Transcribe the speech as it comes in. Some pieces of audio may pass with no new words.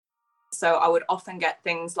So I would often get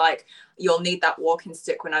things like, you'll need that walking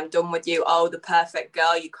stick when I'm done with you. Oh, the perfect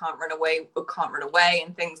girl, you can't run away,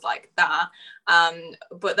 and things like that.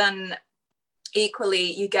 But then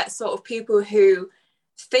equally, you get sort of people who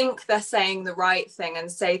think they're saying the right thing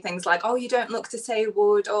and say things like, oh, you don't look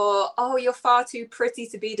disabled, or oh, you're far too pretty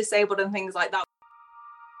to be disabled, and things like that.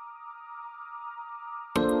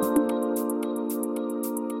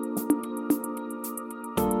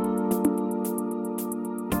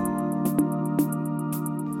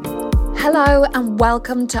 Hello and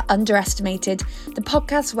welcome to Underestimated, the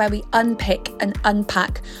podcast where we unpick and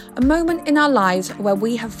unpack a moment in our lives where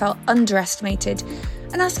we have felt underestimated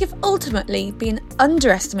and ask if ultimately being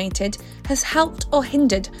underestimated has helped or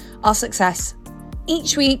hindered our success.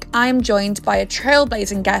 Each week I am joined by a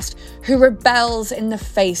trailblazing guest who rebels in the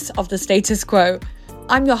face of the status quo.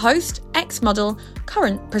 I'm your host, ex-model,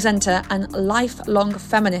 current presenter and lifelong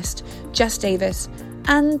feminist, Jess Davis,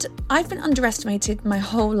 and I've been underestimated my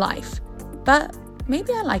whole life. But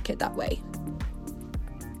maybe I like it that way.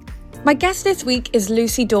 My guest this week is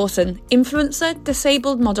Lucy Dawson, influencer,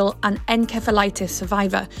 disabled model and encephalitis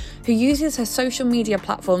survivor who uses her social media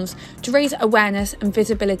platforms to raise awareness and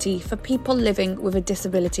visibility for people living with a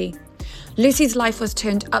disability. Lucy's life was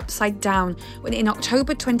turned upside down when in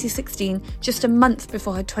October 2016, just a month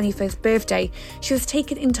before her 21st birthday, she was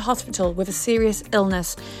taken into hospital with a serious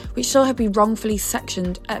illness, which saw her be wrongfully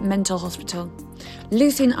sectioned at mental hospital.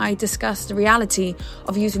 Lucy and I discussed the reality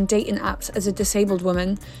of using dating apps as a disabled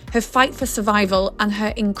woman, her fight for survival and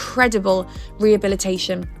her incredible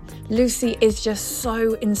rehabilitation. Lucy is just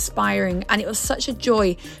so inspiring and it was such a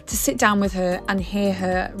joy to sit down with her and hear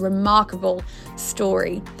her remarkable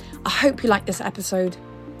story. I hope you like this episode.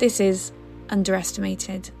 This is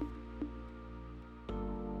Underestimated.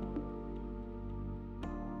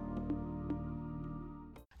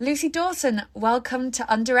 Lucy Dawson, welcome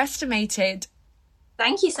to Underestimated.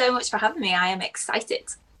 Thank you so much for having me. I am excited.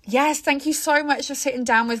 Yes, thank you so much for sitting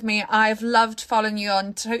down with me. I've loved following you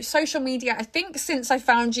on social media, I think since I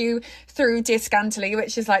found you through Dear Scantily,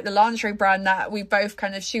 which is like the lingerie brand that we both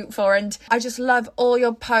kind of shoot for. And I just love all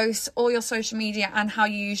your posts, all your social media and how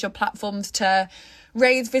you use your platforms to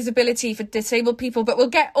raise visibility for disabled people. But we'll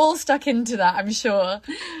get all stuck into that, I'm sure.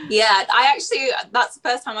 Yeah, that's the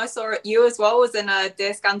first time I saw it. You as well was in a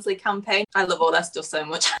Dear Scantily campaign. I love all that stuff so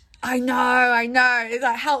much. I know.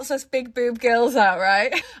 That helps us big boob girls out,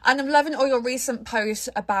 right? And I'm loving all your recent posts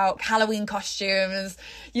about Halloween costumes.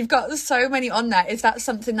 You've got so many on there. Is that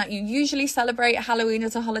something that you usually celebrate Halloween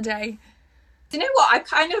as a holiday? Do you know what?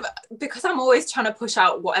 Because I'm always trying to push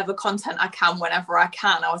out whatever content I can whenever I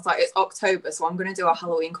can. I was like, it's October, so I'm going to do a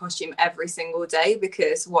Halloween costume every single day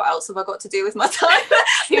because what else have I got to do with my time?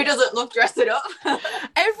 Who doesn't love dressing up?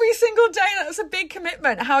 Every single day? That's a big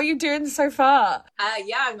commitment. How are you doing so far?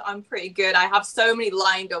 Yeah, I'm pretty good. I have so many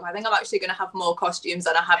lined up. I think I'm actually going to have more costumes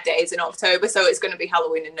than I have days in October, so it's going to be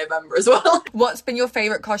Halloween in November as well. What's been your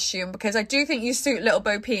favourite costume? Because I do think you suit Little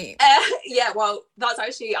Bo Peep. Yeah, well, that's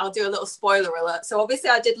actually, I'll do a little spoiler alert. So obviously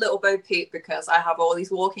I did Little Bo Peep because I have all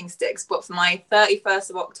these walking sticks, but for my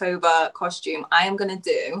 31st of October costume, I am going to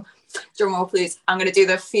do, drum roll please, I'm going to do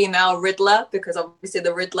the female Riddler because obviously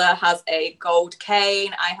the Riddler has a gold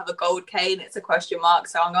cane. I have a gold cane. It's a question mark.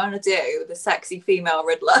 So I'm going to do the sexy female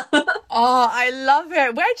Riddler. Oh, I love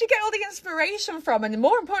it. Where'd you get all the inspiration from? And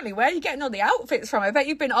more importantly, where are you getting all the outfits from? I bet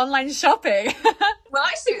you've been online shopping. Well,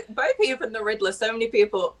 actually, Bo Peep and the Riddler, so many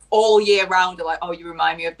people all year round are like, oh, you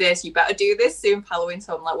remind me of this. You better do this soon for Halloween.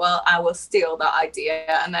 So I'm like, well, I will steal that idea.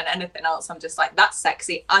 And then anything else, I'm just like, that's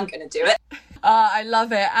sexy. I'm going to do it. I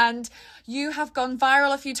love it. And you have gone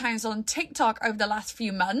viral a few times on TikTok over the last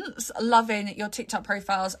few months, loving your TikTok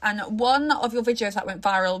profiles. And one of your videos that went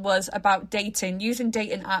viral was about dating, using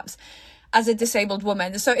dating apps as a disabled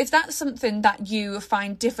woman. So is that something that you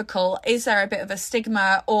find difficult? Is there a bit of a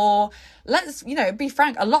stigma or let's, be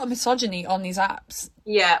frank, a lot of misogyny on these apps?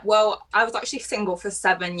 Yeah, well, I was actually single for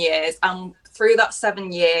 7 years. And through that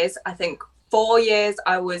 7 years, I think 4 years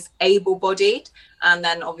I was able-bodied. And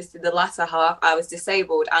then obviously the latter half, I was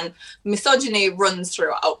disabled. And misogyny runs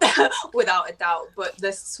throughout, without a doubt. But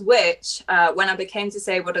the switch, when I became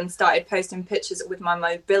disabled and started posting pictures with my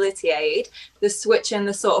mobility aid, the switch in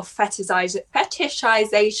the sort of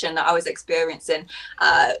fetishization that I was experiencing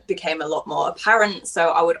became a lot more apparent. So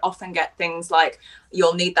I would often get things like,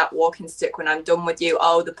 you'll need that walking stick when I'm done with you.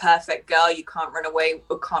 Oh, the perfect girl, you can't run away,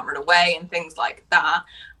 and things like that.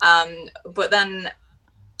 But then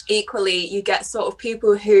equally, you get sort of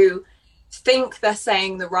people who think they're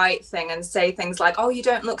saying the right thing and say things like, oh, you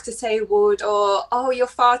don't look disabled, or oh, you're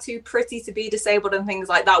far too pretty to be disabled, and things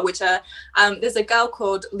like that, which are there's a girl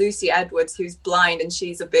called Lucy Edwards who's blind, and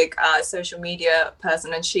she's a big social media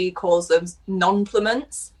person, and she calls them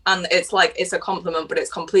nonplements, and it's like it's a compliment but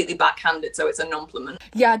it's completely backhanded, so it's a nonpliment.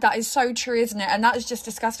 Yeah, that is so true, isn't it? And that is just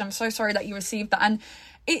disgusting. I'm so sorry that you received that. And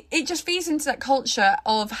it just feeds into that culture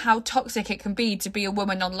of how toxic it can be to be a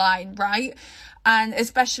woman online, right? And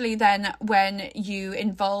especially then when you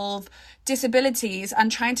involve disabilities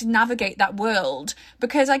and trying to navigate that world,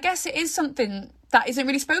 because I guess it is something that isn't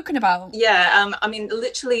really spoken about. Yeah, I mean,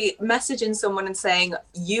 literally messaging someone and saying,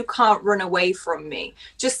 you can't run away from me.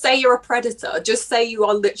 Just say you're a predator. Just say you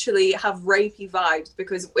are literally have rapey vibes,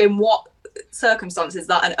 because in what circumstances is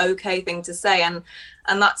that an okay thing to say? And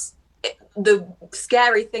that's the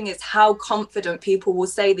scary thing, is how confident people will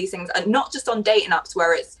say these things, and not just on dating apps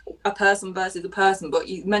where it's a person versus a person, but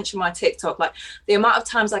you mentioned my TikTok, like the amount of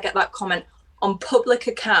times I get that comment on public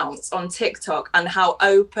accounts on TikTok, and how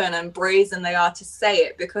open and brazen they are to say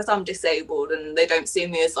it because I'm disabled and they don't see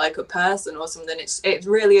me as like a person or something. It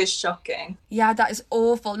really is shocking. Yeah, that is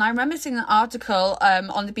awful. And I remember seeing an article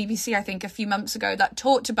on the BBC, I think a few months ago, that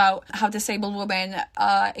talked about how disabled women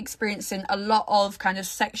are experiencing a lot of kind of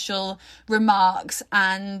sexual remarks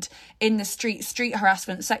and in the street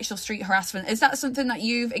harassment, sexual street harassment. Is that something that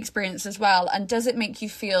you've experienced as well? And does it make you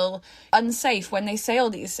feel unsafe when they say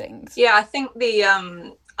all these things? Yeah, I think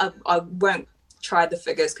I won't try the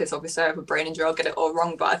figures because obviously I have a brain injury, I'll get it all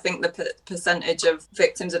wrong, but I think the percentage of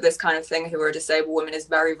victims of this kind of thing who are disabled women is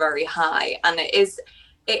very, very high. And it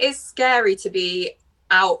is scary to be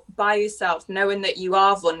out by yourself knowing that you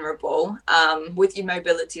are vulnerable with your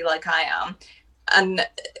mobility like I am. And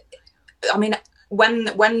I mean,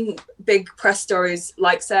 when big press stories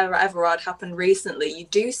like Sarah Everard happened recently, you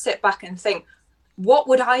do sit back and think, what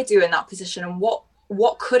would I do in that position, and what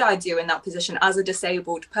could I do in that position as a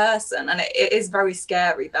disabled person? And it is very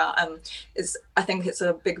scary that I think it's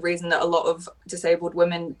a big reason that a lot of disabled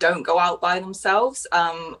women don't go out by themselves.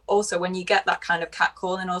 Also, when you get that kind of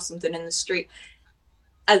catcalling or something in the street,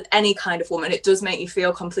 as any kind of woman, it does make you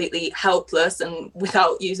feel completely helpless, and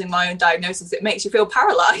without using my own diagnosis, it makes you feel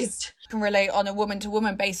paralyzed. Can relate on a woman to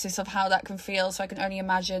woman basis of how that can feel, so I can only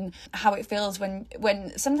imagine how it feels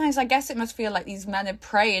when sometimes I guess it must feel like these men are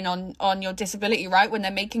preying on your disability, right, when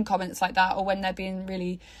they're making comments like that, or when they're being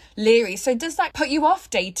really leery. So does that put you off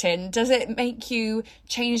dating? Does it make you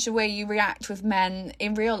change the way you react with men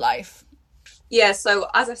in real life? Yeah, so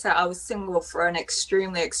as I said, I was single for an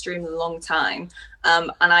extremely long time,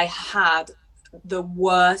 and I had the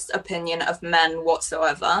worst opinion of men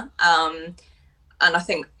whatsoever, and I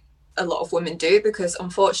think a lot of women do, because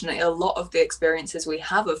unfortunately a lot of the experiences we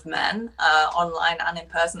have of men online and in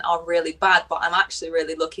person are really bad. But I'm actually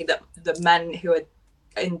really lucky that the men who are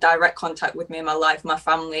in direct contact with me in my life, my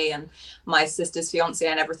family and my sister's fiance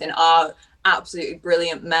and everything, are absolutely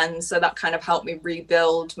brilliant men. So that kind of helped me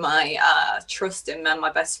rebuild my trust in men.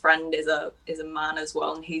 My best friend is a man as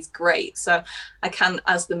well, and he's great. So I can,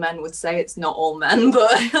 as the men would say, it's not all men, but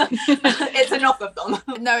it's enough of them.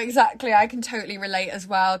 No, exactly. I can totally relate as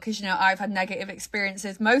well, because you know, I've had negative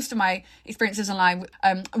experiences. Most of my experiences online,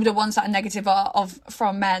 the ones that are negative are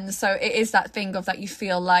from men. So it is that thing of that you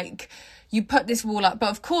feel like you put this wall up, but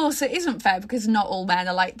of course it isn't fair, because not all men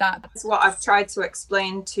are like that. That's what I've tried to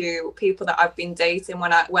explain to people that I've been dating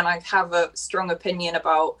when I have a strong opinion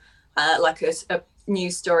about like a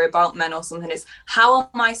news story about men or something, is how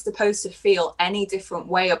am I supposed to feel any different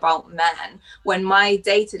way about men when my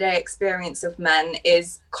day-to-day experience of men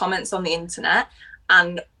is comments on the internet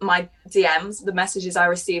and my DMs, the messages I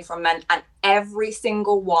receive from men, and every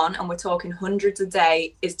single one, and we're talking hundreds a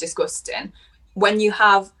day, is disgusting. When you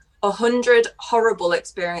have 100 horrible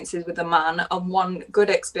experiences with a man and one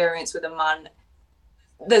good experience with a man,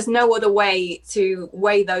 there's no other way to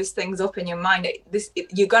weigh those things up in your mind.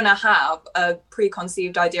 You're going to have a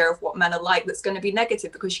preconceived idea of what men are like that's going to be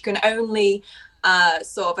negative, because you can only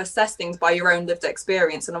sort of assess things by your own lived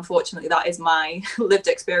experience, and unfortunately that is my lived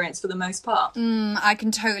experience for the most part. I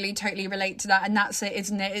can totally relate to that, and that's it,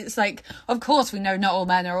 isn't it? It's like, of course we know not all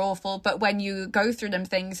men are awful, but when you go through them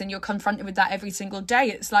things and you're confronted with that every single day,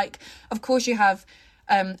 it's like, of course you have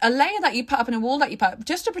a layer that you put up and a wall that you put up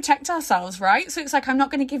just to protect ourselves, right? So it's like, I'm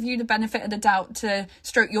not going to give you the benefit of the doubt to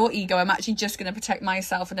stroke your ego. I'm actually just going to protect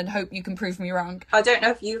myself and then hope you can prove me wrong. I don't know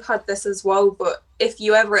if you've had this as well, but if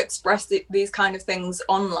you ever express these kind of things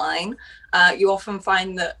online, you often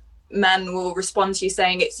find that men will respond to you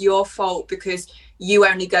saying it's your fault because you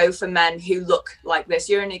only go for men who look like this,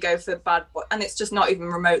 you only go for bad boys, and it's just not even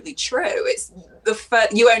remotely true.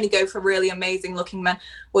 you only go for really amazing looking men.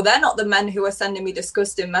 Well, they're not the men who are sending me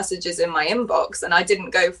disgusting messages in my inbox, and I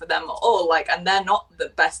didn't go for them at all. Like, and they're not the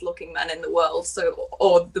best looking men in the world, so,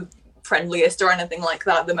 or the friendliest or anything like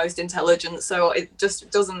that, the most intelligent. So it just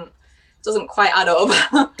doesn't quite add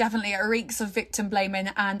up. Definitely, it reeks of victim blaming,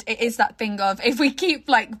 and it is that thing of, if we keep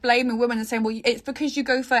like blaming women and saying, well, it's because you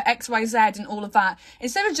go for XYZ and all of that,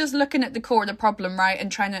 instead of just looking at the core of the problem, right,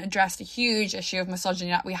 and trying to address the huge issue of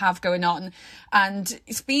misogyny that we have going on. And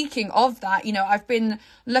speaking of that, you know, I've been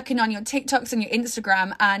looking on your TikToks and your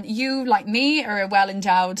Instagram, and you, like me, are a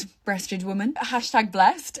well-endowed breasted woman,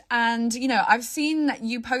 #blessed. And, you know, I've seen that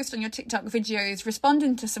you post on your TikTok videos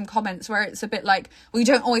responding to some comments where it's a bit like, well, you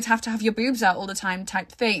don't always have to have your boobs out all the time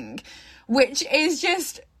type thing, which is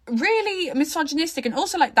just really misogynistic. And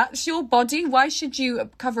also, like, that's your body, why should you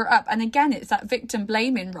cover it up? And again, it's that victim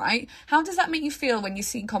blaming, right? How does that make you feel when you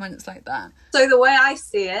see comments like that? So the way I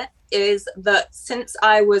see it is that since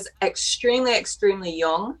I was extremely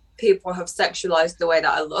young, people have sexualized the way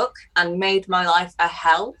that I look and made my life a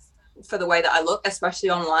hell for the way that I look, especially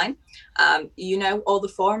online. You know, all the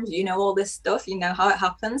forums, you know, all this stuff, you know how it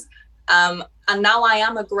happens. And now I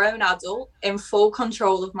am a grown adult in full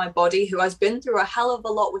control of my body, who has been through a hell of a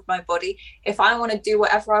lot with my body. If I want to do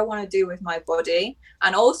whatever I want to do with my body,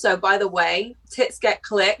 and also, by the way, tits get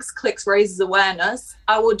clicks raises awareness,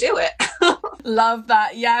 I will do it. Love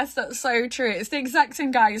that. Yes, that's so true. It's the exact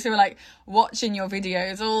same guys who are like watching your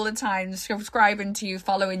videos all the time, subscribing to you,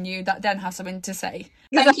 following you, that then have something to say.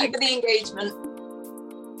 Thank you for the engagement.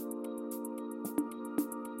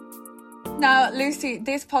 Now, Lucy,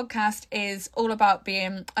 this podcast is all about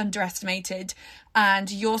being underestimated, and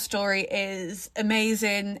your story is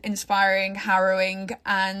amazing, inspiring, harrowing,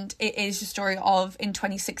 and it is the story of, in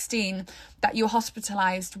 2016, that you were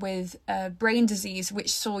hospitalised with a brain disease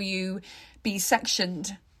which saw you be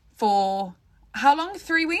sectioned for how long?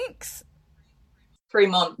 3 weeks? 3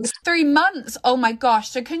 months. 3 months. Oh my gosh.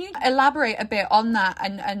 So can you elaborate a bit on that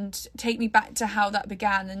and take me back to how that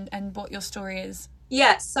began and what your story is?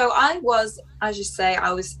 Yeah, so I was, as you say,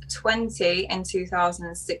 I was 20 in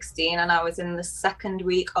 2016, and I was in the second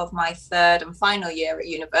week of my third and final year at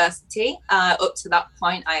university. Up to that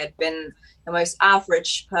point, I had been the most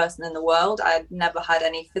average person in the world. I had never had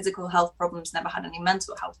any physical health problems, never had any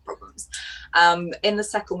mental health problems. In the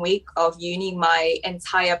second week of uni, my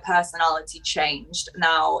entire personality changed.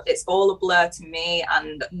 Now, it's all a blur to me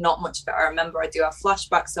and not much that I remember. I do have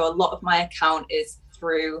flashbacks, so a lot of my account is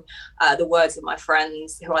through the words of my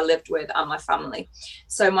friends who I lived with and my family.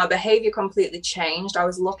 So my behavior completely changed. I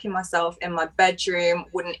was locking myself in my bedroom,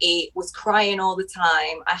 wouldn't eat, was crying all the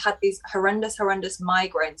time. I had these horrendous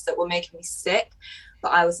migraines that were making me sick.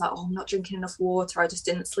 But I was like, oh, I'm not drinking enough water. I just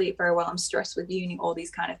didn't sleep very well. I'm stressed with uni, all these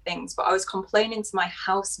kind of things. But I was complaining to my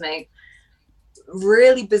housemate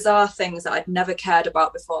really bizarre things that I'd never cared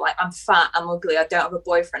about before, like I'm fat, I'm ugly, I don't have a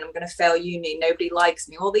boyfriend, I'm going to fail uni, nobody likes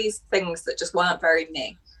me, all these things that just weren't very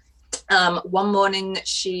me. One morning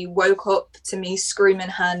she woke up to me screaming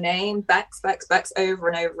her name, Bex, over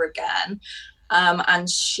and over again. And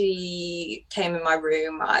she came in my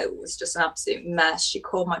room. I was just an absolute mess. She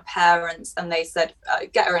called my parents and they said,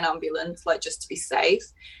 get her an ambulance, like just to be safe.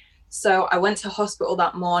 So I went to hospital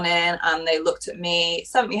that morning and they looked at me,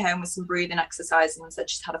 sent me home with some breathing exercises and said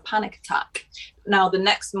she'd had a panic attack. Now, the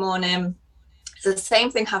next morning, the same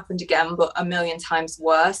thing happened again, but a million times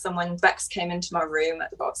worse. And when Bex came into my room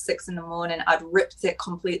at about 6 a.m, I'd ripped it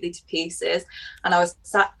completely to pieces. And I was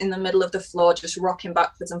sat in the middle of the floor, just rocking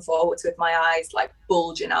backwards and forwards with my eyes like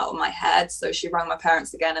bulging out of my head. So she rang my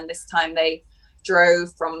parents again. And this time they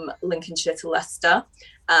drove from Lincolnshire to Leicester.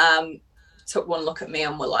 Took one look at me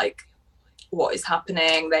and were like, what is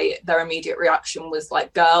happening? Their immediate reaction was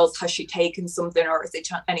like, girls, has she taken something, or is there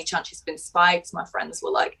any chance she's been spiked? My friends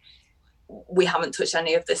were like, we haven't touched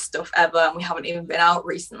any of this stuff ever, and we haven't even been out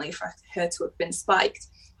recently for her to have been spiked.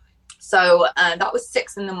 So that was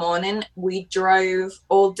 6 a.m. We drove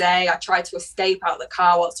all day. I tried to escape out of the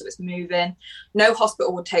car whilst it was moving. No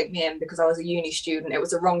hospital would take me in because I was a uni student. It was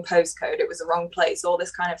the wrong postcode, it was the wrong place, all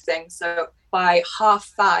this kind of thing. So by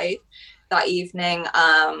 5:30 that evening,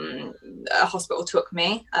 a hospital took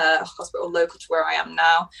me, a hospital local to where I am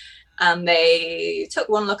now. And they took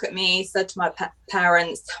one look at me, said to my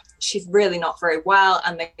parents, she's really not very well.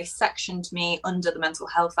 And they sectioned me under the Mental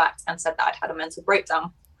Health Act and said that I'd had a mental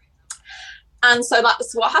breakdown. And so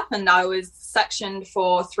that's what happened. I was sectioned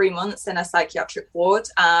for 3 months in a psychiatric ward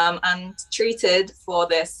and treated for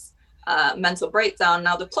this mental breakdown.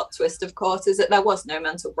 Now, the plot twist, of course, is that there was no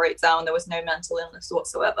mental breakdown. There was no mental illness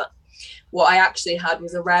whatsoever. What I actually had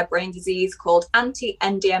was a rare brain disease called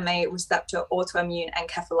anti-NDMA receptor autoimmune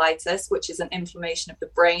encephalitis, which is an inflammation of the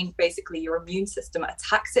brain. Basically, your immune system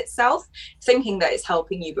attacks itself, thinking that it's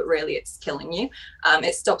helping you, but really it's killing you.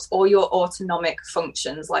 It stops all your autonomic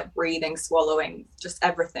functions like breathing, swallowing, just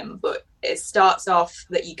everything. But it starts off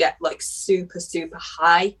that you get like super, super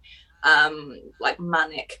high, like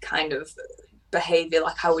manic kind of behavior.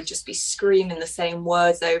 Like I would just be screaming the same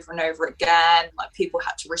words over and over again. Like people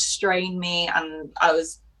had to restrain me, and I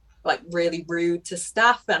was like really rude to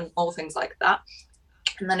staff and all things like that.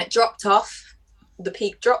 And then it dropped off, the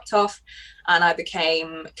peak dropped off, and I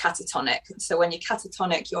became catatonic. So when you're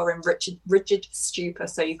catatonic, you're in rigid stupor,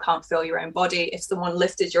 so you can't feel your own body. If someone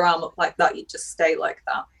lifted your arm up like that, you just stay like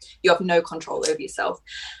that. You have no control over yourself.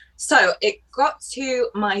 So it got to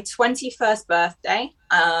my 21st birthday,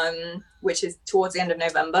 which is towards the end of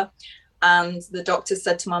November. And the doctor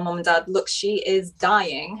said to my mum and dad, look, she is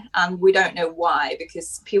dying. And we don't know why,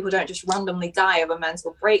 because people don't just randomly die of a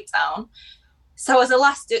mental breakdown. So as a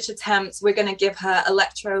last ditch attempt, we're going to give her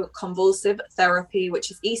electroconvulsive therapy,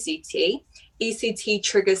 which is ECT. ECT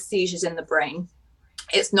triggers seizures in the brain.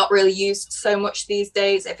 It's not really used so much these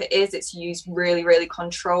days. If it is, it's used really, really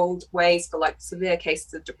controlled ways for like severe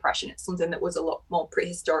cases of depression. It's something that was a lot more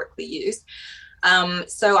prehistorically used.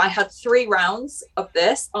 So I had 3 rounds of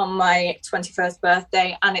this on my 21st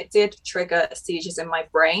birthday, and it did trigger seizures in my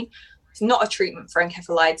brain. It's not a treatment for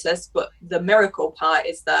encephalitis, but the miracle part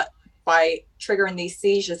is that by triggering these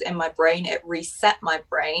seizures in my brain, it reset my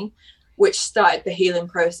brain, which started the healing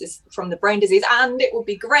process from the brain disease. And it would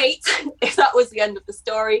be great if that was the end of the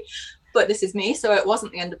story, but this is me, so it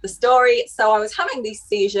wasn't the end of the story. So I was having these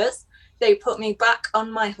seizures. They put me back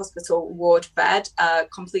on my hospital ward bed,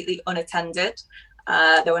 completely unattended.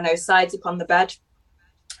 There were no sides upon the bed.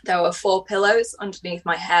 There were 4 pillows underneath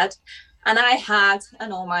my head, and I had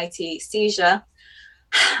an almighty seizure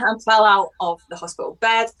and fell out of the hospital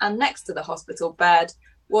bed. And next to the hospital bed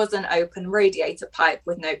was an open radiator pipe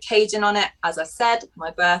with no caging on it. As I said,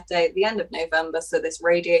 my birthday at the end of November, so this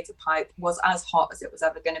radiator pipe was as hot as it was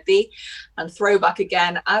ever going to be. And throwback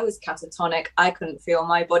again, I was catatonic. I couldn't feel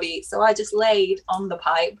my body, so I just laid on the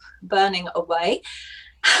pipe, burning away.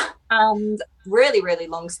 And really, really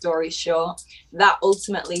long story short, that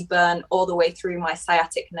ultimately burned all the way through my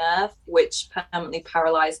sciatic nerve, which permanently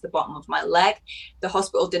paralyzed the bottom of my leg. The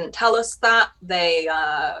hospital didn't tell us that. They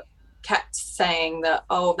kept saying that,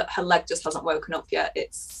 oh, that her leg just hasn't woken up yet.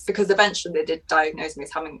 It's because eventually they did diagnose me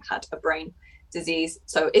as having had a brain disease.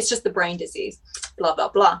 So it's just the brain disease, blah, blah,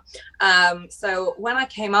 blah. So when I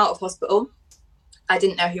came out of hospital, I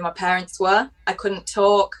didn't know who my parents were. I couldn't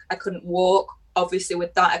talk. I couldn't walk. Obviously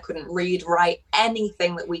with that, I couldn't read, write,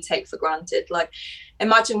 anything that we take for granted. Like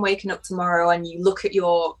imagine waking up tomorrow and you look at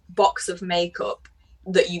your box of makeup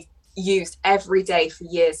that you've used every day for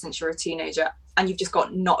years since you're a teenager, and you've just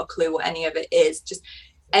got not a clue what any of it is. Just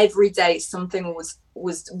every day something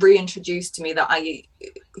was reintroduced to me that I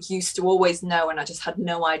used to always know and I just had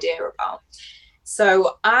no idea about.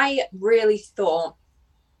 So I really thought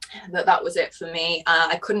that was it for me.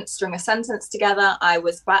 I couldn't string a sentence together. I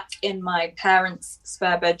was back in my parents'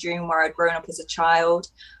 spare bedroom where I'd grown up as a child.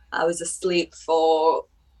 I was asleep for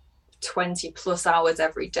 20 plus hours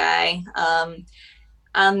every day.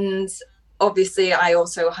 And obviously I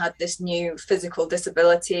also had this new physical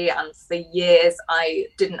disability, and for years I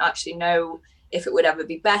didn't actually know if it would ever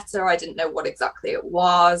be better. I didn't know what exactly it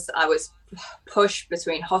was. I was pushed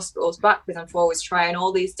between hospitals backwards and forwards, trying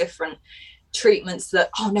all these different treatments that,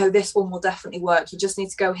 oh no, this one will definitely work, you just need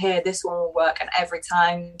to go here, this one will work. And every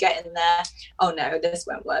time getting there, oh no, this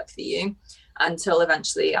won't work for you, until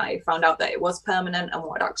eventually I found out that it was permanent and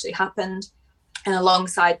what had actually happened. And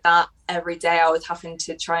alongside that, every day I was having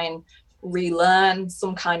to try and relearn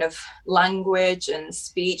some kind of language and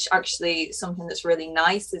speech. Actually, something that's really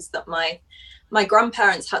nice is that my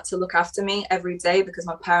grandparents had to look after me every day because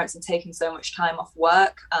my parents had taken so much time off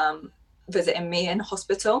work, visiting me in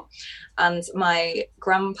hospital. And my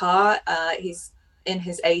grandpa, he's in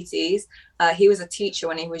his 80s, he was a teacher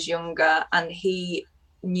when he was younger, and he'd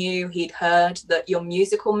heard that your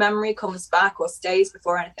musical memory comes back or stays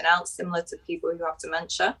before anything else, similar to people who have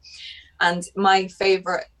dementia. And my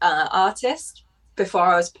favorite artist before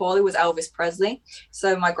I was poorly was Elvis Presley.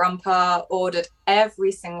 So my grandpa ordered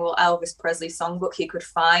every single Elvis Presley songbook he could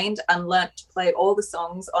find and learnt to play all the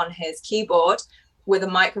songs on his keyboard with a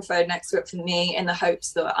microphone next to it for me, in the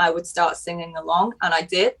hopes that I would start singing along. And I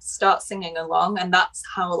did start singing along, and that's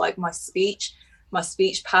how like my speech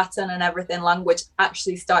pattern and everything, language,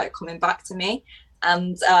 actually started coming back to me.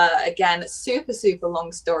 And again, super, super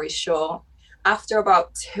long story short, after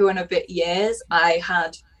about 2.5 years, I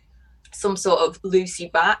had some sort of Lucy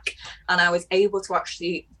back, and I was able to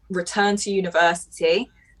actually return to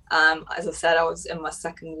university. As I said, I was in my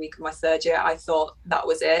second week of my third year. I thought that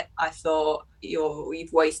was it. I thought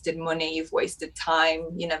you've wasted money, you've wasted time,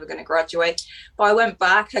 you're never going to graduate. But I went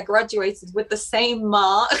back, I graduated with the same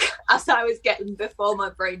mark as I was getting before my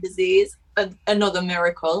brain disease. Another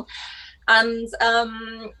miracle. And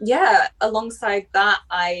alongside that,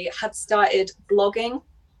 I had started blogging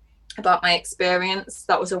about my experience.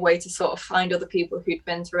 That was a way to sort of find other people who'd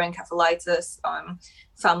been through encephalitis,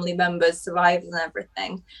 family members, survivors and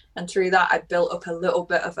everything. And through that, I built up a little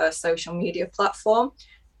bit of a social media platform.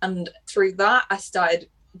 And through that, I started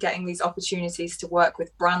getting these opportunities to work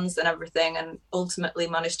with brands and everything, and ultimately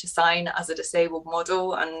managed to sign as a disabled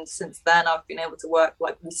model. And since then, I've been able to work,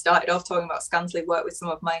 like we started off talking about Scantily, work with some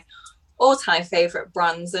of my all-time favorite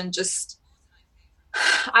brands and just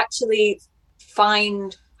actually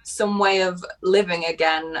find some way of living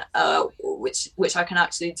again, which I can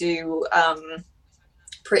actually do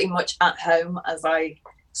pretty much at home, as I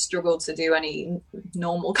struggle to do any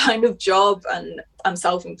normal kind of job. And I'm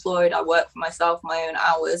self-employed, I work for myself, my own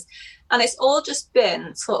hours, and it's all just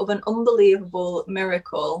been sort of an unbelievable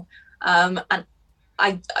miracle. And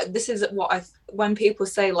this is what when people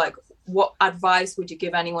say, like, what advice would you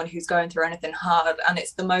give anyone who's going through anything hard? And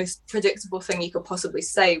it's the most predictable thing you could possibly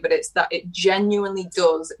say, but it's that it genuinely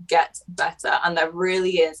does get better, and there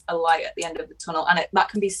really is a light at the end of the tunnel. And that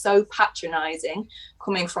can be so patronizing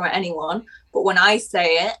coming from anyone, but when I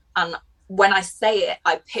say it,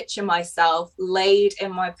 I picture myself laid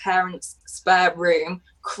in my parents' spare room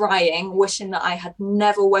crying, wishing that I had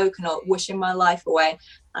never woken up, wishing my life away.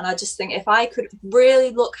 And I just think if I could really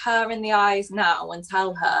look her in the eyes now and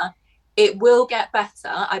tell her it will get better,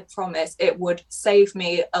 I promise, it would save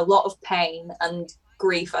me a lot of pain and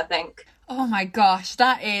grief, I think. Oh my gosh,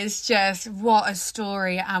 that is just what a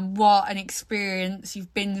story and what an experience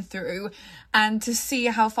you've been through. And to see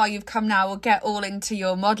how far you've come now, we'll get all into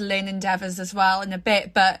your modelling endeavours as well in a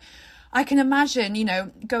bit. But I can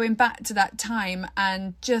imagine, going back to that time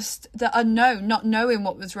and just the unknown, not knowing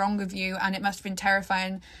what was wrong with you. And it must have been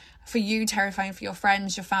terrifying for you, terrifying for your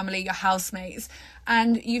friends, your family, your housemates.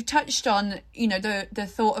 And you've touched on, the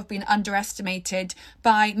thought of being underestimated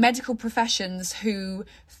by medical professions who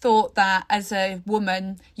thought that as a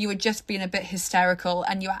woman, you were just being a bit hysterical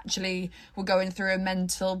and you actually were going through a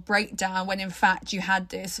mental breakdown when in fact you had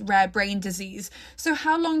this rare brain disease. So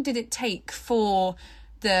how long did it take for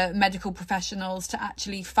the medical professionals to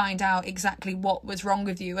actually find out exactly what was wrong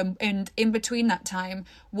with you? And in between that time,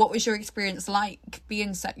 what was your experience like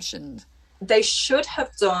being sectioned? They should have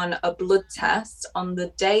done a blood test on the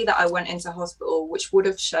day that I went into hospital, which would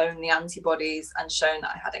have shown the antibodies and shown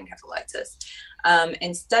that I had encephalitis.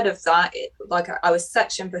 Instead of that, I was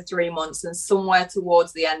sectioned for 3 months, and somewhere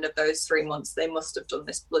towards the end of those 3 months, they must have done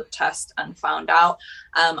this blood test and found out.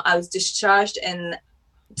 I was discharged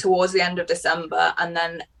towards the end of December, and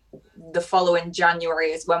then the following January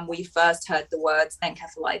is when we first heard the words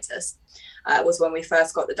encephalitis. Was when we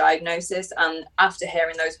first got the diagnosis. And after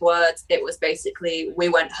hearing those words, it was basically, we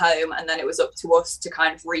went home, and then it was up to us to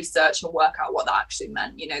kind of research and work out what that actually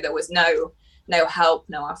meant. There was no help,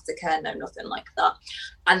 no aftercare, no nothing like that.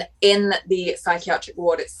 And in the psychiatric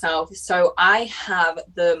ward itself, so I have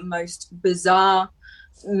the most bizarre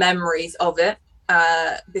memories of it,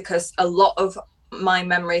 because a lot of my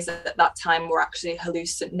memories at that time were actually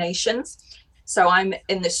hallucinations. So I'm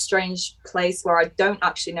in this strange place where I don't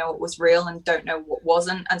actually know what was real and don't know what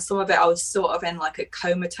wasn't. And some of it I was sort of in like a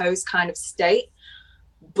comatose kind of state.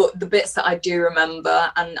 But the bits that I do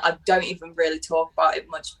remember, and I don't even really talk about it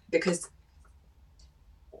much, because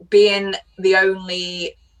being the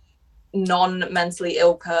only non-mentally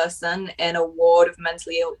ill person in a ward of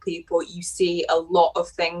mentally ill people, you see a lot of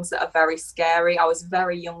things that are very scary. I was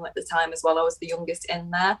very young at the time as well. I was the youngest in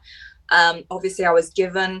there. Obviously, I was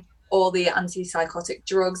given all the antipsychotic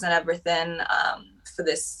drugs and everything for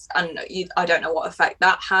this, and I don't know what effect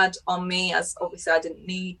that had on me, as obviously I didn't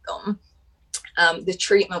need them. The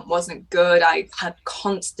treatment wasn't good. I had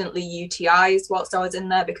constantly UTIs whilst I was in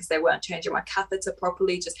there because they weren't changing my catheter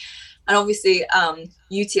properly. And obviously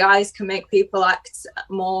UTIs can make people act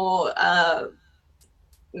more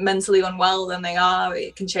mentally unwell than they are.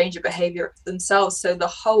 It can change your behavior themselves. So the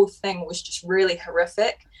whole thing was just really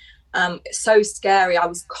horrific. So scary. I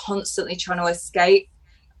was constantly trying to escape.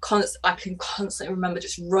 I can constantly remember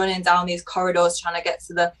just running down these corridors trying to get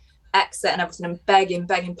to the exit and everything, and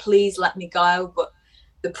begging, please let me go. But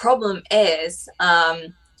the problem is,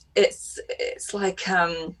 it's like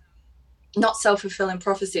not self-fulfilling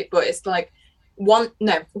prophecy, but it's like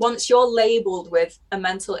once you're labeled with a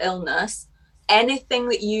mental illness, anything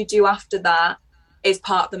that you do after that is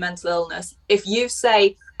part of the mental illness. If you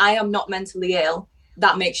say I am not mentally ill,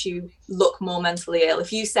 that makes you look more mentally ill.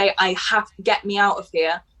 If you say I have to get me out of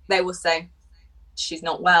here, they will say she's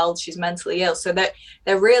not well, she's mentally ill. So that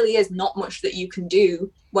there really is not much that you can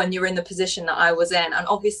do when you're in the position that I was in. And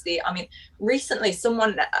obviously, I mean, recently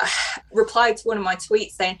someone replied to one of my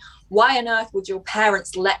tweets saying, why on earth would your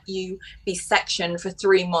parents let you be sectioned for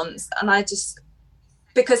 3 months? And I just,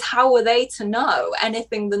 because how were they to know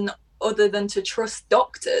anything other than to trust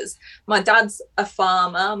doctors? My dad's a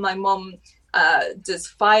farmer, my mom does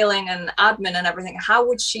filing and admin and everything. How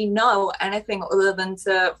would she know anything other than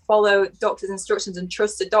to follow doctor's instructions and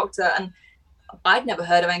trust a doctor? And I'd never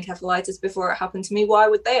heard of encephalitis before it happened to me. Why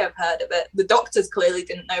would they have heard of it? The doctors clearly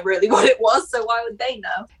didn't know really what it was, so why would they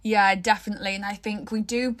know? Yeah, definitely. And I think we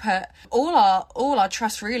do put all our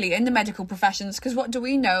trust really in the medical professions, because what do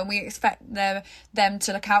we know? And we expect them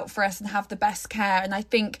to look out for us and have the best care. And I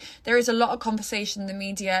think there is a lot of conversation in the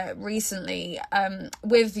media recently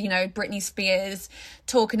with, you know, Britney Spears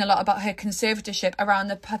talking a lot about her conservatorship around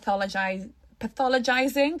the pathologizing,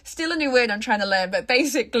 still a new word I'm trying to learn, but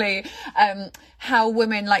basically how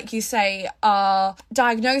women, like you say, are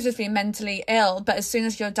diagnosed as being mentally ill, but as soon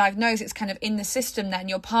as you're diagnosed, it's kind of in the system, then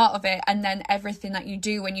you're part of it, and then everything that you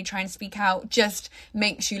do when you try and speak out just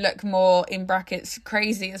makes you look more, in brackets,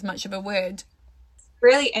 crazy, as much of a word.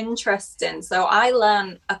 Really interesting. So I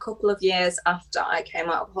learned a couple of years after I came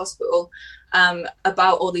out of hospital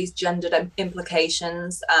about all these gendered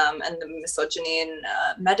implications and the misogyny in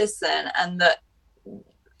medicine, and that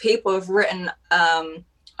people have written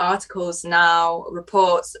articles now,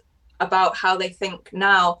 reports about how they think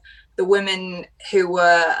now the women who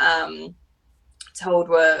were told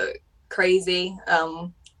were crazy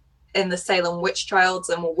in the Salem witch trials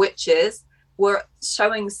and were witches were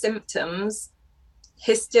showing symptoms,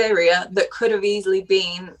 hysteria, that could have easily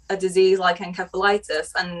been a disease like encephalitis.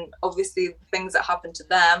 And obviously things that happened to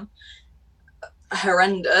them are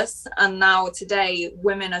horrendous, and now today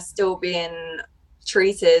women are still being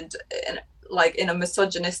treated in a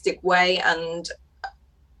misogynistic way, and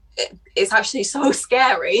it's actually so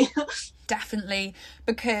scary. Definitely,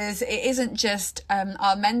 because it isn't just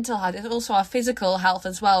our mental health, it's also our physical health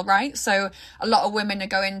as well, right? So a lot of women are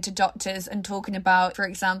going to doctors and talking about, for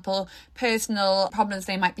example, personal problems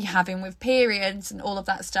they might be having with periods and all of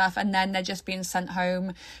that stuff, and then they're just being sent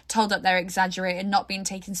home, told that they're exaggerating, not being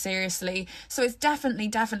taken seriously. So it's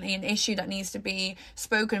definitely an issue that needs to be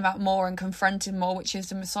spoken about more and confronted more, which is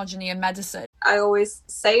the misogyny in medicine. I always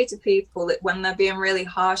say to people that when they're being really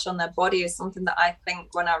harsh on their body, is something that I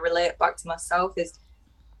think when I relate it back to myself is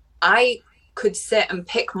I could sit and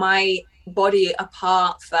pick my body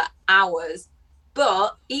apart for hours,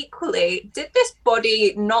 but equally, did this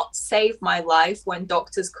body not save my life when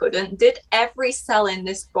doctors couldn't? Did every cell in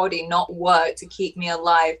this body not work to keep me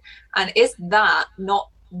alive? And is that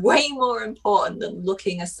not way more important than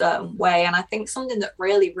looking a certain way? And I think something that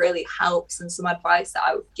really, really helps, and some advice that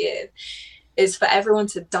I would give, is for everyone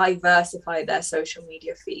to diversify their social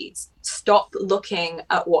media feeds. Stop looking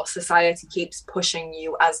at what society keeps pushing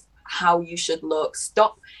you as how you should look.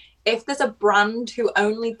 Stop. If there's a brand who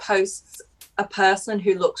only posts a person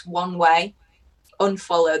who looks one way,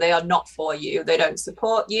 unfollow. They are not for you. They don't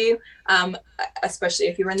support you. Especially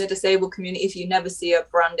if you're in the disabled community, if you never see a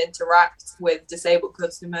brand interact with disabled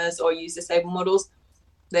customers or use disabled models,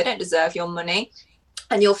 they don't deserve your money.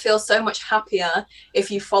 And you'll feel so much happier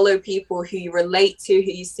if you follow people who you relate to,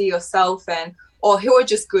 who you see yourself in, or who are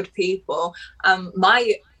just good people.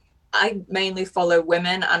 I mainly follow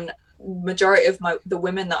women, and majority of the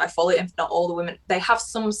women that I follow, if not all the women, they have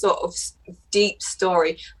some sort of deep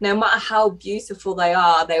story. No matter how beautiful they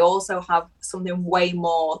are, they also have something way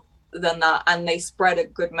more than that, and they spread a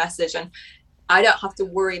good message. And I don't have to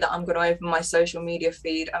worry that I'm going to open my social media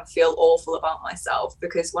feed and feel awful about myself,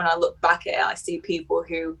 because when I look back at it, I see people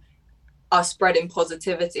who are spreading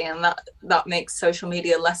positivity, and that makes social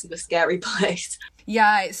media less of a scary place.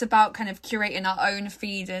 Yeah, it's about kind of curating our own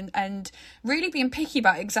feed and really being picky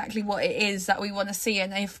about exactly what it is that we want to see.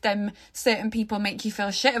 And if them certain people make you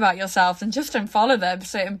feel shit about yourself, then just don't follow them.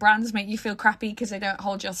 Certain brands make you feel crappy because they don't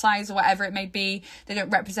hold your size or whatever it may be, they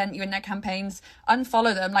don't represent you in their campaigns,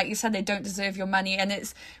 unfollow them. Like you said, they don't deserve your money. And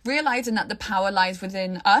it's realising that the power lies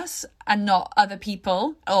within us and not other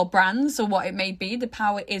people or brands or what it may be. The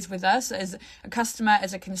power is with us as a customer,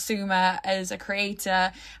 as a consumer, as a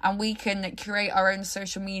creator, and we can curate our own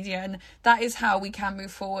social media, and that is how we can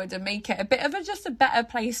move forward and make it a bit of just a better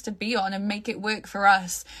place to be on and make it work for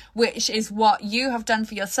us, which is what you have done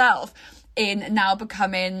for yourself in now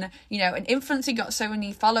becoming, you know, an influencer. You got so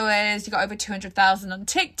many followers, you got over 200,000 on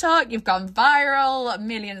TikTok, you've gone viral,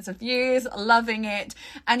 millions of views, loving it,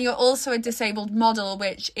 and you're also a disabled model,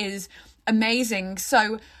 which is amazing.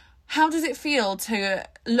 So how does it feel to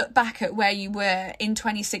look back at where you were in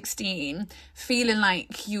 2016, feeling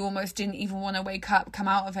like you almost didn't even want to wake up, come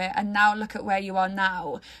out of it, and now look at where you are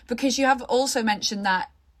now? Because you have also mentioned that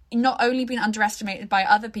not only been underestimated by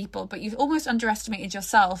other people, but you've almost underestimated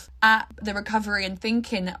yourself at the recovery and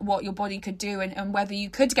thinking what your body could do and whether you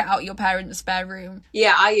could get out your parents' spare room.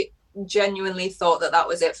 Yeah, I genuinely thought that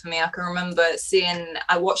was it for me. I can remember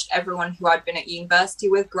I watched everyone who I'd been at university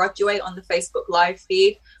with graduate on the Facebook Live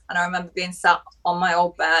feed, and I remember being sat on my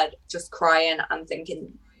old bed just crying and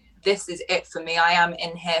thinking, this is it for me, I am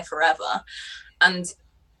in here forever. And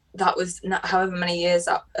that was however many years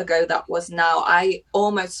ago that was now. I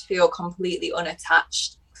almost feel completely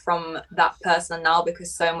unattached from that person now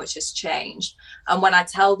because so much has changed. And when I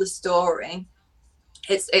tell the story,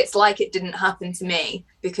 it's like it didn't happen to me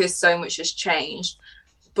because so much has changed.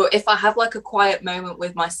 But if I have like a quiet moment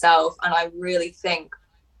with myself and I really think,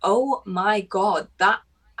 oh my God, that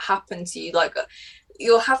happened to you, like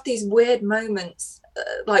you'll have these weird moments.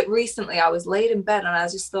 Like recently I was laid in bed and I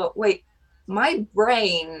just thought, wait, my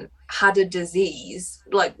brain had a disease.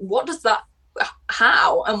 Like, what does that,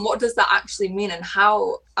 how, and what does that actually mean? And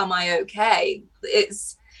how am I okay?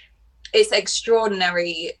 It's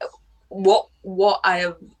extraordinary what I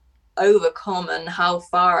have overcome and how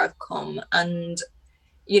far I've come. And,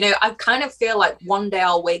 you know, I kind of feel like one day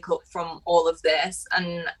I'll wake up from all of this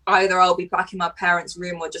and either I'll be back in my parents'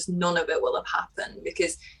 room or just none of it will have happened,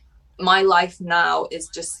 because my life now is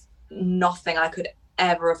just nothing I could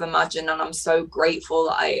ever have imagined. And I'm so grateful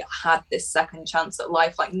that I had this second chance at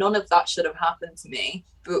life. Like, none of that should have happened to me,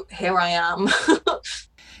 but here I am.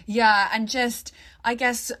 Yeah, and just, I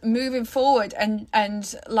guess, moving forward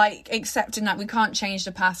and like accepting that we can't change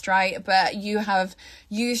the past, right? But you have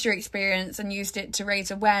used your experience and used it to raise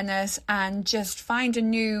awareness and just find a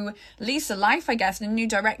new lease of life, I guess, and a new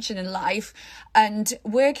direction in life. And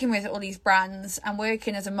working with all these brands and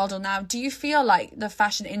working as a model now, do you feel like the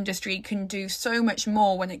fashion industry can do so much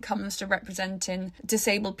more when it comes to representing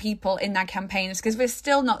disabled people in their campaigns? Because we're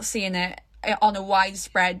still not seeing it on a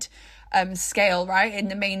widespread scale, right? In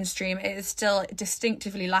the mainstream, it is still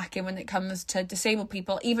distinctively lacking when it comes to disabled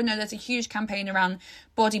people, even though there's a huge campaign around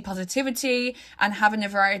body positivity and having a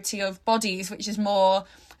variety of bodies, which is more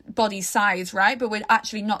body size, right? But we're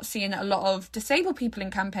actually not seeing a lot of disabled people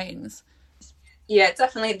in campaigns. Yeah,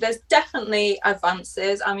 definitely. There's definitely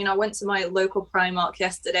advances. I mean, I went to my local Primark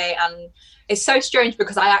yesterday and it's so strange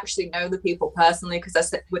because I actually know the people personally because I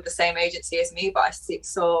sit with the same agency as me, but I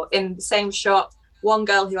saw in the same shop one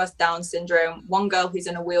girl who has Down syndrome, one girl who's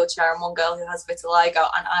in a wheelchair, and one girl who has vitiligo.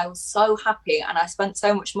 And I was so happy and I spent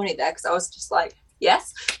so much money there because I was just like,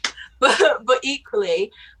 yes. But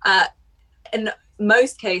equally, in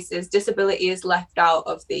most cases, disability is left out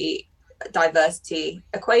of the diversity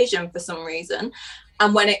equation for some reason.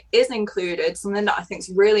 And when it is included, something that I think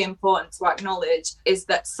is really important to acknowledge is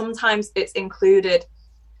that sometimes it's included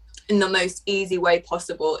in the most easy way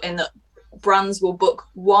possible, in that brands will book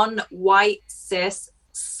one white, cis,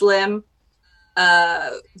 slim,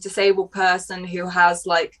 disabled person who has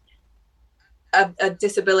like a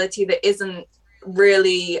disability that isn't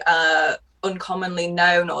really uncommonly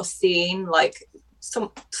known or seen, like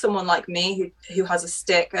someone like me who has a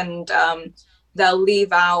stick, and they'll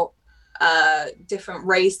leave out different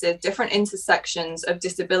races, different intersections of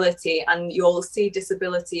disability, and you'll see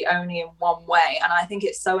disability only in one way. And I think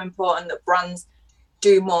it's so important that brands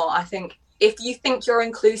do more. I think if you think you're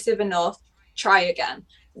inclusive enough, try again.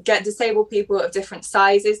 Get disabled people of different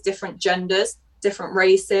sizes, different genders, different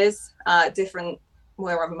races, different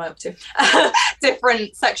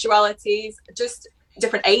different sexualities, just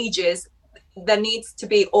different ages. There needs to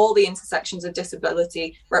be all the intersections of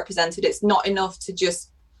disability represented. It's not enough to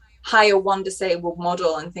just hire one disabled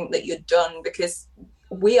model and think that you're done, because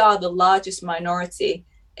we are the largest minority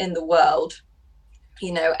in the world.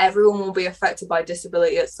 You know, everyone will be affected by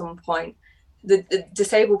disability at some point. The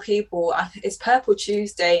disabled people, it's Purple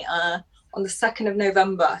Tuesday on the 2nd of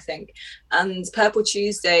November, I think. And Purple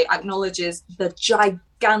Tuesday acknowledges the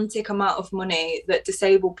gigantic amount of money that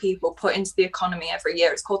disabled people put into the economy every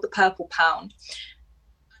year. It's called the Purple Pound.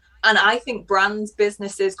 And I think brands,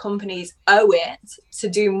 businesses, companies owe it to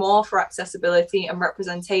do more for accessibility and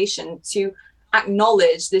representation, to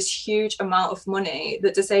acknowledge this huge amount of money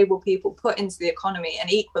that disabled people put into the economy.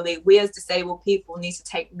 And equally, we as disabled people need to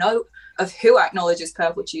take note of who acknowledges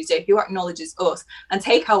Purple Tuesday, who acknowledges us, and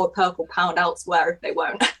take our purple pound elsewhere if they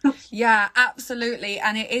won't. Yeah, absolutely.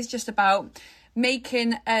 And it is just about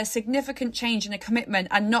making a significant change and a commitment,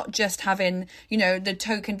 and not just having, you know, the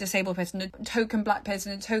token disabled person, the token black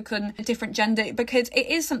person, the token different gender, because it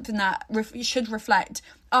is something that should reflect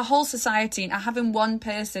our whole society. And having one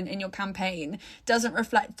person in your campaign doesn't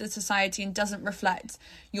reflect the society and doesn't reflect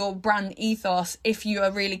your brand ethos if you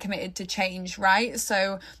are really committed to change, right?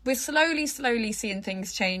 So we're slowly seeing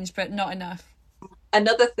things change, but not enough.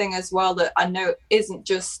 Another thing as well that I know isn't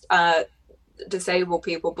just disabled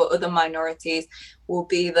people but other minorities will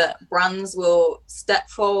be that brands will step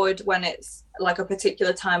forward when it's like a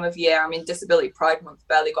particular time of year. I mean, Disability Pride Month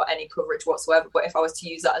barely got any coverage whatsoever, but if I was to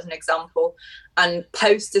use that as an example, and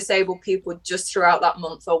post disabled people just throughout that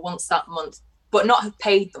month or once that month, but not have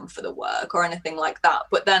paid them for the work or anything like that.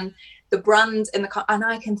 But then the brand in the, and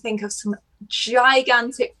I can think of some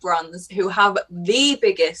gigantic brands who have the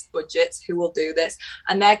biggest budgets who will do this,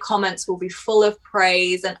 and their comments will be full of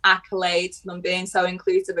praise and accolades for them being so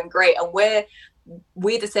inclusive and great, and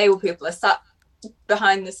we disabled people are sat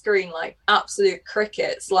behind the screen like absolute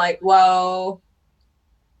crickets, like, well,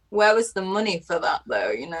 where was the money for that though?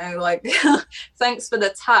 You know, like thanks for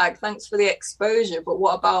the tag, thanks for the exposure, but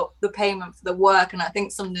what about the payment for the work? And I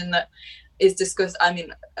think something that is discussed, I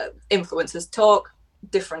mean, influencers talk,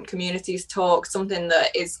 different communities talk, something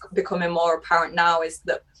that is becoming more apparent now is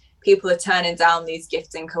that people are turning down these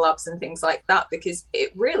gifting collabs and things like that, because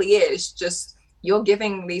it really is just, you're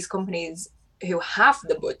giving these companies who have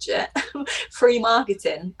the budget free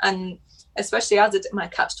marketing. And especially as my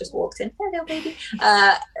cat's just walked in, hello baby,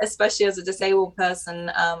 especially as a disabled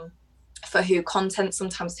person, for who content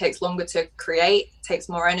sometimes takes longer to create, takes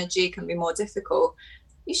more energy, can be more difficult.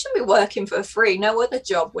 You shouldn't be working for free. No other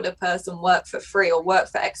job would a person work for free or work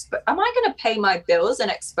for am I going to pay my bills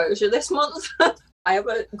and exposure this month? I have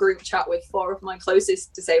a group chat with 4 of my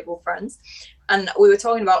closest disabled friends, and we were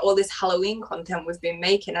talking about all this Halloween content we've been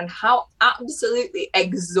making and how absolutely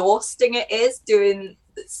exhausting it is doing,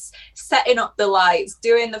 setting up the lights,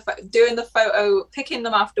 doing the photo, picking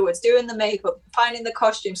them afterwards, doing the makeup, finding the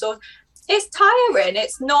costume. So it's tiring.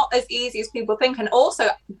 It's not as easy as people think. And also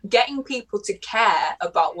getting people to care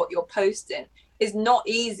about what you're posting is not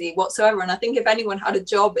easy whatsoever. And I think if anyone had a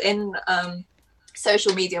job in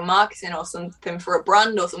social media marketing or something for a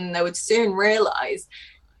brand or something, they would soon realize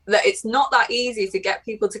that it's not that easy to get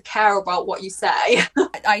people to care about what you say.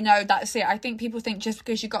 I know, that's it. I think people think just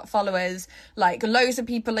because you've got followers, like loads of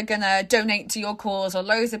people are gonna donate to your cause or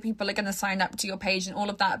loads of people are gonna sign up to your page and all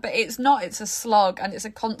of that, but it's not. It's a slog, and it's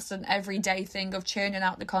a constant everyday thing of churning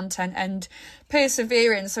out the content and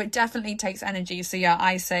persevering. So it definitely takes energy. So yeah,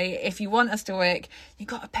 I say if you want us to work, you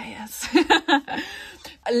gotta pay us.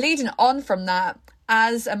 Leading on from that,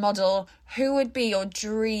 as a model, who would be your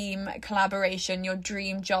dream collaboration, your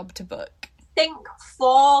dream job to book? I think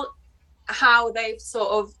for how they've sort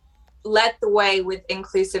of led the way with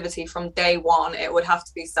inclusivity from day one, it would have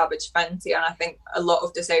to be Savage Fenty. And I think a lot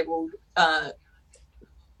of disabled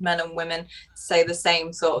men and women say the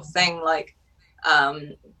same sort of thing. Like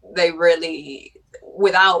they really,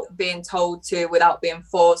 without being told to, without being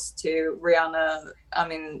forced to, Rihanna, I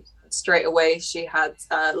mean, straight away she had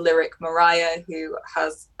Lyric Mariah, who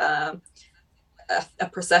has a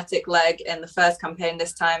prosthetic leg in the first campaign.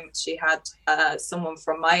 This time she had someone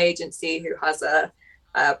from my agency who has a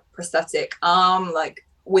prosthetic arm, like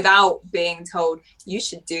without being told you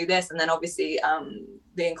should do this. And then obviously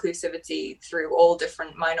the inclusivity through all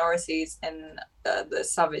different minorities in the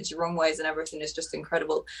Savage runways and everything is just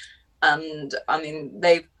incredible. And I mean,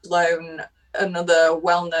 they've blown another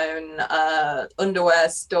well-known underwear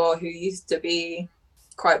store who used to be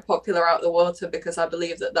quite popular out the water, because I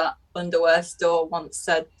believe that underwear store once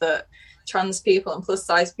said that trans people and plus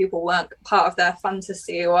size people weren't part of their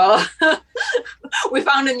fantasy. Well, we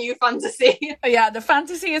found a new fantasy. Yeah, the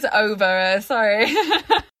fantasy is over. Sorry.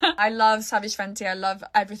 I love Savage Fenty. I love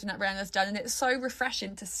everything that Rihanna's done, and it's so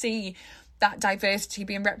refreshing to see that diversity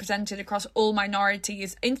being represented across all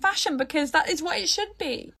minorities in fashion, because that is what it should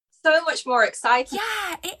be. So much more exciting.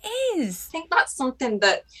 Yeah, it is. I think that's something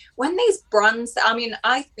that when these brands, I mean,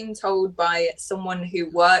 I've been told by someone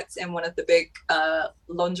who worked in one of the big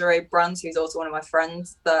lingerie brands, who's also one of my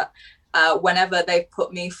friends, that whenever they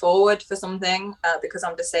put me forward for something, because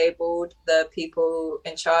I'm disabled, the people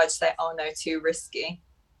in charge say, oh no, too risky.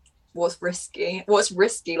 what's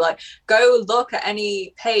risky? Like, go look at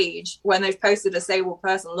any page when they've posted a disabled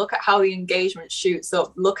person, look at how the engagement shoots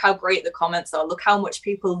up, look how great the comments are, look how much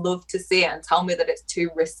people love to see it, and tell me that it's too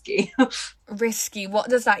risky. Risky, what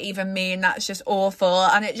does that even mean? That's just awful.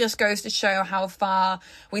 And it just goes to show how far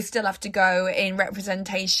we still have to go in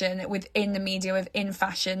representation within the media, within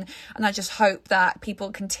fashion. And I just hope that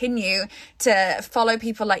people continue to follow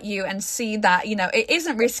people like you and see that, you know, it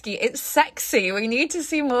isn't risky, it's sexy. We need to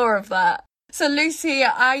see more of that. So Lucy,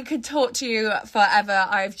 I could talk to you forever.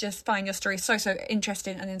 I've just find your story so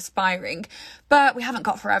interesting and inspiring, but we haven't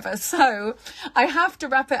got forever. So I have to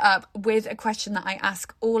wrap it up with a question that I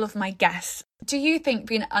ask all of my guests. Do you think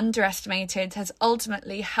being underestimated has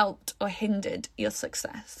ultimately helped or hindered your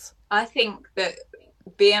success? I think that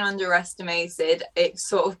being underestimated, it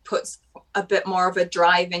sort of puts a bit more of a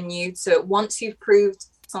drive in you to, once you've proved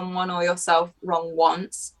someone or yourself wrong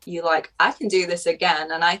once, you like, I can do this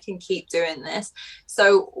again and I can keep doing this.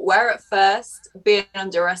 So where at first being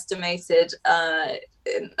underestimated at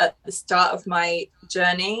the start of my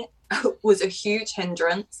journey was a huge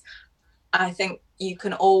hindrance, I think you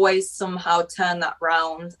can always somehow turn that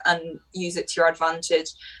round and use it to your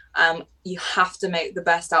advantage. You have to make the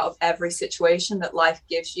best out of every situation that life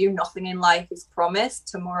gives you. Nothing in life is promised.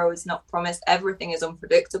 Tomorrow is not promised. Everything is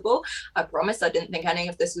unpredictable. I promise I didn't think any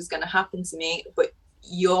of this was going to happen to me, but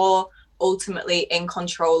you're ultimately in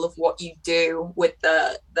control of what you do with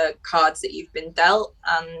the cards that you've been dealt.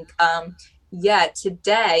 And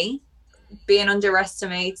today being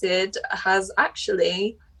underestimated has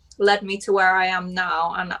actually led me to where I am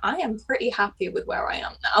now, and I am pretty happy with where I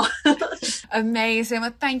am now. Amazing.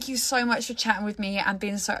 Well, thank you so much for chatting with me and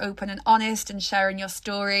being so open and honest and sharing your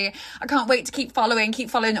story. I can't wait to keep following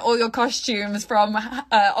all your costumes from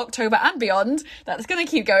October and beyond. That's going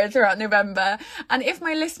to keep going throughout November. And if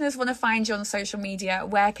my listeners want to find you on social media,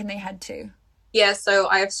 where can they head to? Yeah, so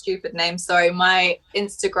I have stupid names. Sorry, my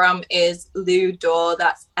Instagram is Luudaw.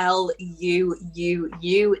 That's LUUUDAW,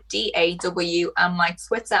 and my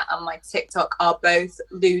Twitter and my TikTok are both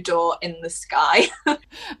Luudaw in the sky.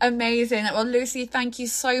 Amazing. Well, Lucy, thank you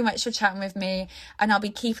so much for chatting with me, and I'll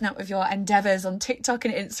be keeping up with your endeavours on TikTok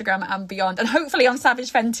and Instagram and beyond, and hopefully on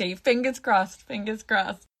Savage Fenty. Fingers crossed. Fingers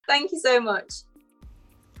crossed. Thank you so much.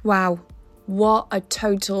 Wow, what a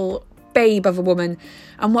total babe of a woman,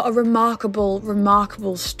 and what a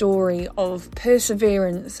remarkable story of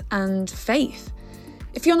perseverance and faith.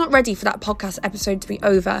 If you're not ready for that podcast episode to be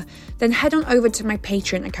over, then head on over to my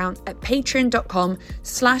Patreon account at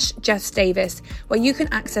patreon.com/JessDavis, where you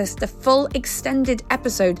can access the full extended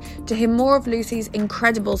episode to hear more of Lucy's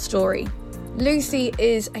incredible story. Lucy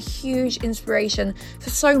is a huge inspiration for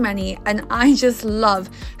so many, and I just love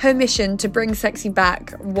her mission to bring sexy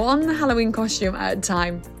back, one Halloween costume at a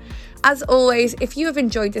time. As always, if you have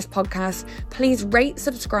enjoyed this podcast, please rate,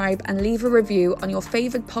 subscribe, and leave a review on your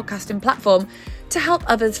favourite podcasting platform to help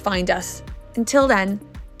others find us. Until then,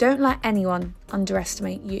 don't let anyone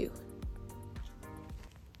underestimate you.